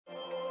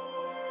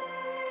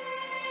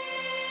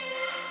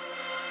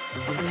I'm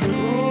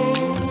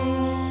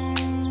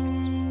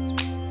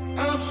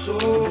so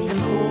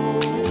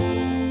cold.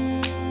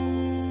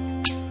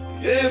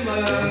 Yeah, my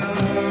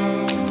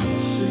heart's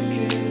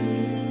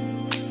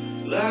sinking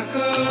like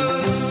a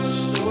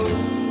storm.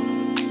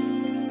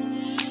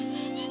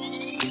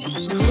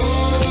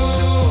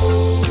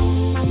 Cold.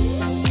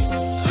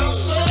 I'm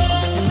so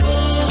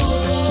cold.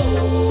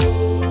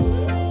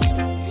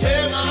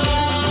 Yeah, my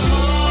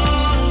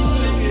heart's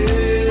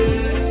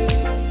sinking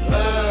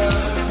like a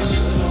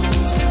storm.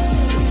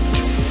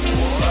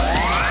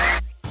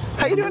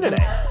 How you doing today?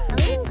 I'm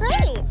doing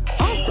great.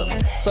 Awesome.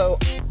 So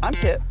I'm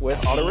Kit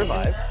with Auto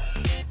Revive,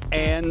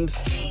 and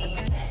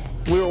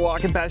we were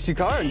walking past your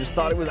car and just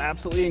thought it was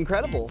absolutely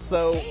incredible.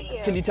 So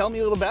can you tell me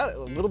a little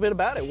bit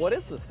about it? What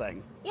is this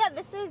thing? Yeah,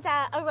 this is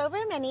a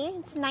Rover Mini.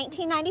 It's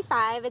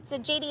 1995. It's a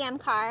JDM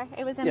car.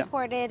 It was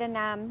imported in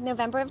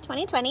November of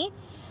 2020.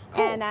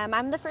 Cool. And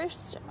I'm the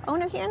first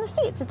owner here in the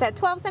States. It's a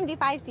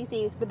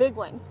 1275cc, the big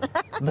one.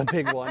 The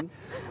big one.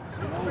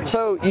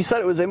 So you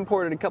said it was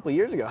imported a couple of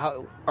years ago.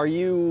 How are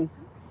you,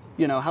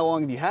 how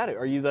long have you had it?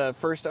 Are you the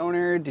first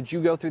owner? Did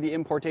you go through the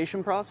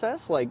importation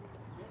process? Like,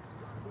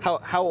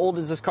 how old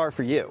is this car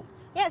for you?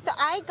 Yeah, so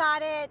I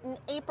got it in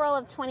April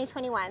of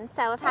 2021.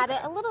 So I've had it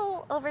a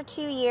little over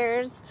 2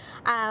 years.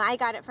 I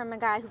got it from a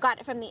guy who got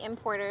it from the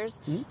importers.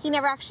 Mm-hmm. He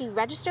never actually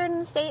registered in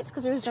the States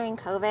because it was during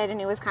COVID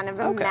and it was kind of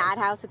a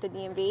madhouse at the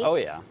DMV. Oh,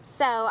 yeah.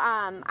 So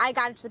I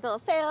got it to the bill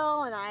of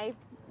sale and I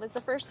was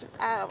the first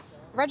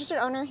registered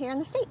owner here in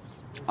the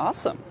States.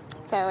 Awesome.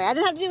 So I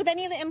didn't have to do with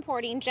any of the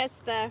importing,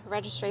 just the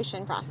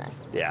registration process.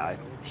 Yeah, I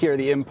hear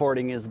the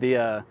importing is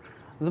the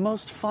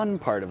most fun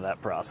part of that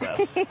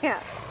process.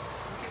 Yeah.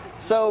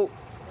 So,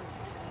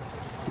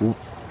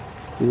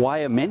 why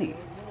a Mini?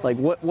 Like,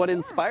 what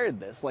inspired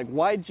this? Like,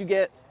 why'd you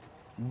get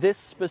this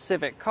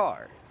specific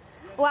car?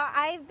 Well,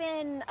 I've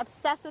been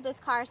obsessed with this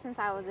car since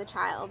I was a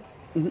child.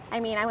 Mm-hmm. I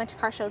mean, I went to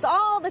car shows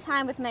all the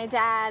time with my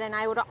dad, and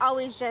I would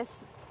always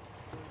just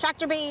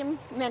tractor beam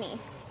Mini.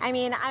 I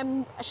mean,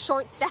 I'm a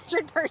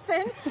short-statured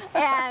person,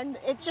 and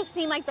it just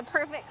seemed like the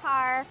perfect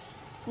car.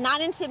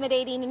 Not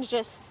intimidating and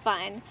just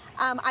fun.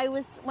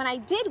 When I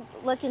did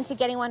look into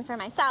getting one for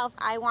myself,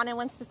 I wanted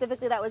one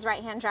specifically that was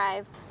right-hand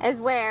drive, is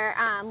where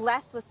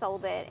Les was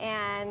sold it,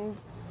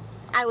 and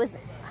I was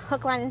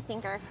hook, line, and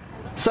sinker.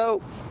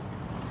 So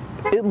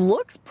it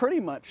looks pretty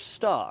much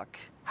stock.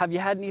 Have you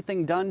had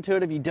anything done to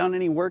it? Have you done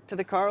any work to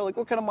the car? Like,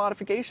 what kind of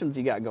modifications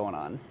you got going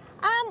on?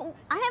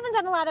 I haven't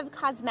done a lot of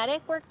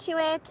cosmetic work to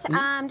it,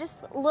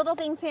 just little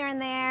things here and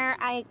there.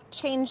 I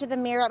changed the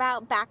mirror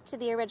out back to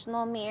the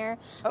original mirror.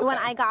 Okay. The one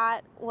I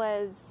got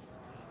was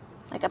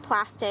like a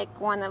plastic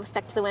one that was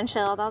stuck to the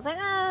windshield. I was like,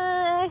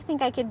 I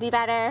think I could do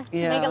better,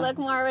 make it look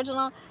more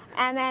original.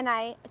 And then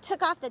I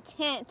took off the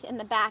tint in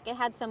the back. It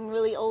had some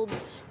really old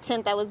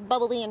tint that was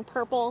bubbly and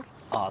purple.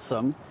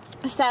 Awesome.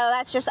 So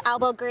that's just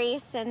elbow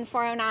grease and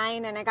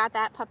 409, and I got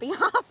that puppy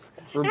off.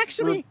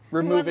 Actually,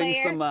 removing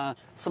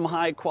some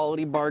high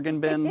quality bargain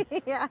bin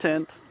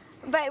tint.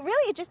 But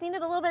really, it just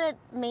needed a little bit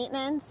of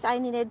maintenance. I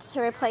needed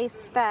to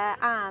replace the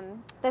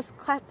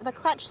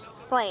clutch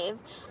slave,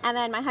 and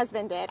then my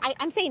husband did.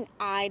 I'm saying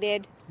I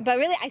did, but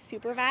really I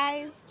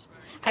supervised.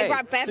 Hey, I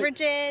brought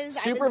beverages.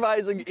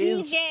 Supervising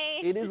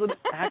is an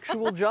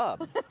actual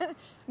job.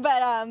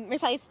 But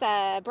replaced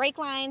the brake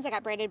lines. I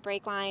got braided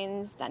brake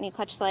lines, that new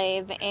clutch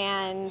slave,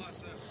 and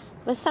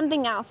was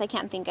something else I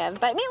can't think of.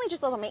 But mainly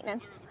just a little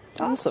maintenance.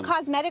 Awesome.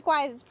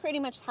 Cosmetic-wise is pretty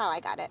much how I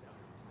got it.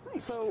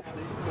 So,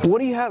 what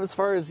do you have as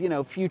far as,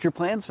 future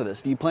plans for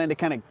this? Do you plan to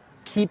kind of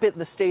keep it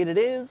the state it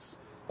is?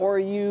 Or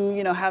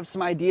you have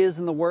some ideas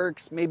in the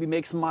works, maybe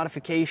make some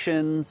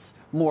modifications,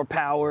 more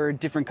power,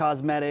 different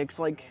cosmetics?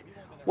 Like,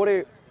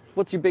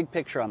 what's your big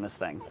picture on this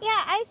thing? Yeah,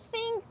 I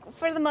think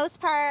for the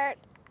most part,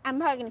 I'm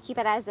probably going to keep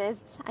it as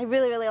is. I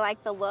really, really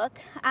like the look.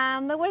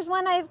 There was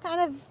one I've kind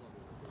of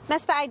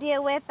messed the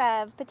idea with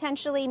of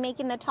potentially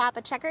making the top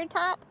a checkered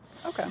top.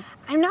 Okay.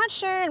 I'm not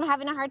sure. I'm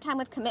having a hard time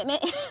with commitment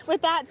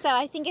with that. So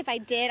I think if I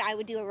did, I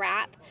would do a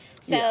wrap.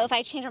 So if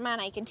I change my mind,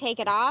 I can take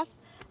it off.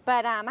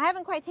 But I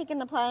haven't quite taken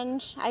the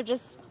plunge. I've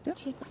just,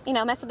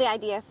 messed with the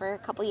idea for a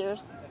couple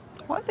years.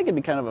 Well, I think it'd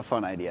be kind of a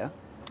fun idea.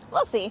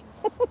 We'll see.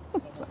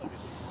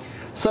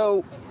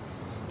 So,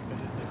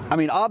 I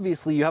mean,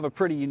 obviously you have a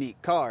pretty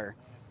unique car,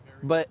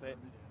 but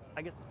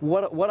I guess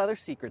what other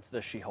secrets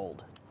does she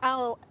hold?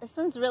 Oh, this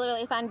one's really,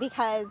 really fun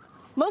because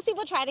most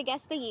people try to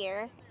guess the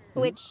year,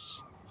 which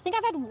I think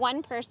I've had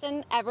one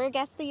person ever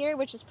guess the year,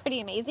 which is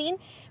pretty amazing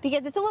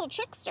because it's a little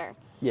trickster.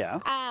 Yeah.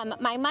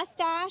 My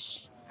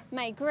mustache,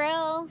 my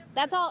grill,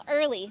 that's all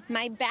early.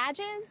 My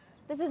badges,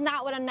 this is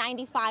not what a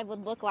 95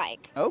 would look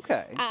like.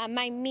 Okay.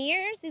 My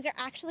mirrors, these are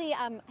actually,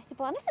 I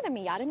want to say they're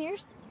Miata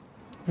mirrors.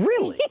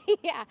 Really?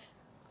 Yeah.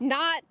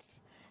 Not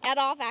at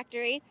all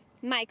factory.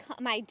 My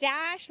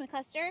dash, my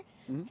cluster,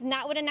 it's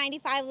not what a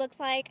 95 looks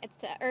like. It's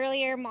the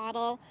earlier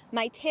model.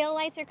 My tail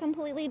lights are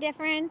completely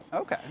different.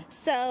 Okay.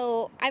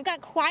 So I've got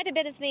quite a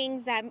bit of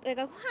things that I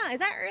go, is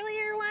that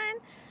earlier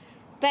one?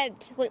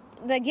 But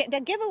the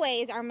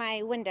giveaways are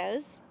my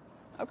windows.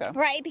 Okay.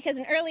 Right, because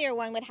an earlier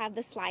one would have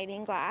the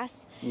sliding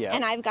glass. Yeah.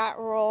 And I've got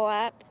roll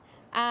up.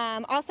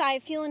 Also, I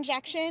have fuel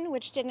injection,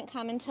 which didn't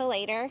come until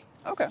later.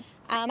 Okay.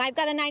 I've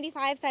got a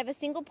 95, so I have a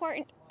single port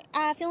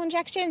fuel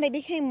injection. They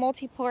became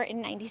multi-port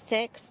in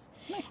 96.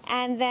 Nice.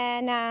 And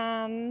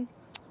then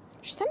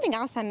there's something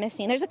else I'm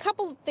missing. There's a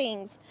couple of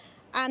things.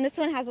 This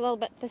one has a little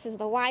bit, this is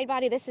the wide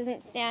body. This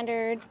isn't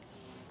standard.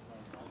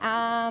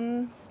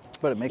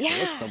 But it makes it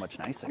look so much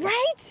nicer.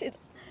 Right?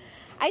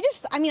 I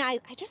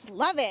just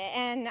love it.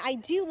 And I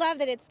do love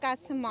that it's got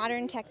some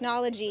modern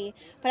technology,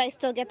 but I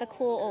still get the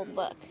cool old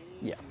look.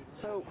 Yeah.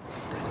 So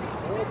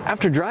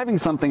after driving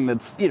something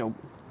that's, you know,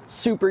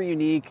 super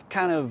unique,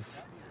 kind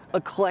of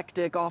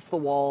eclectic, off the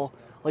wall,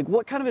 like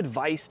what kind of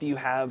advice do you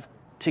have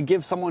to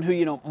give someone who,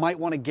 you know, might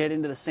want to get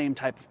into the same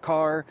type of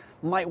car,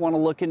 might want to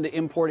look into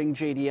importing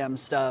JDM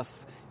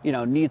stuff, you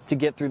know, needs to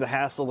get through the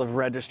hassle of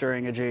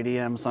registering a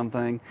JDM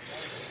something?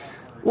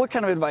 What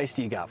kind of advice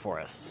do you got for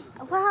us?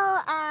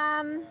 Well,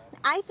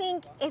 I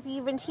think if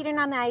you've been teetering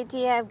on the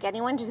idea of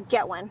getting one, just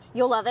get one.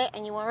 You'll love it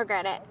and you won't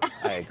regret it.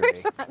 I agree.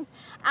 First one.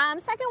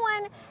 Second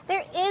one,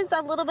 there is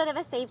a little bit of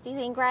a safety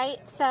thing, right?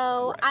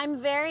 So I'm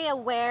very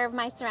aware of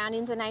my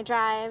surroundings when I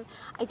drive.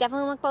 I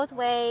definitely look both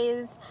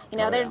ways. You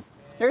know, there's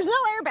no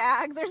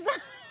airbags. There's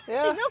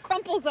no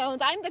crumple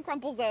zones. I'm the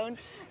crumple zone.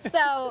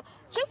 So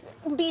just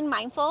being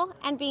mindful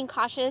and being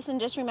cautious and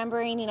just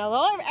remembering, you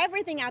know,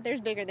 everything out there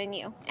is bigger than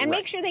you. And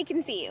make sure they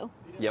can see you.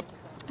 Yep.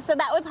 So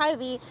that would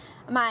probably be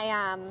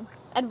my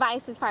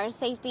advice as far as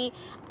safety.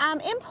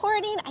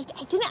 Importing, I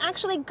didn't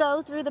actually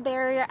go through the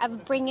barrier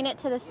of bringing it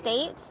to the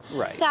States.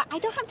 Right. So I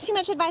don't have too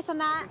much advice on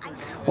that.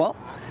 Well,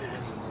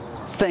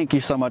 thank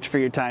you so much for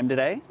your time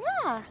today.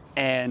 Yeah.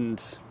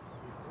 And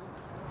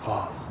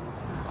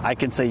I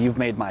can say you've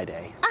made my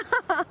day.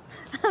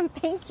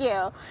 Thank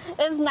you.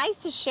 It's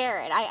nice to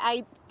share it.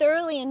 I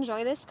thoroughly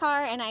enjoy this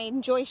car and I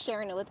enjoy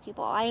sharing it with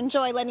people. I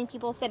enjoy letting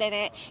people sit in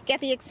it, get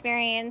the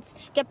experience,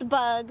 get the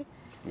bug.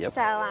 Yep.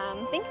 So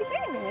thank you for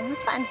having me. It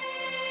was fun.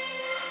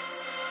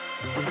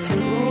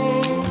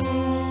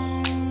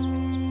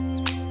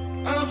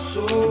 I'm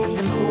so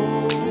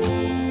cold.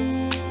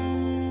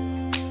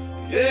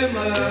 Yeah,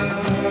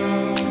 man.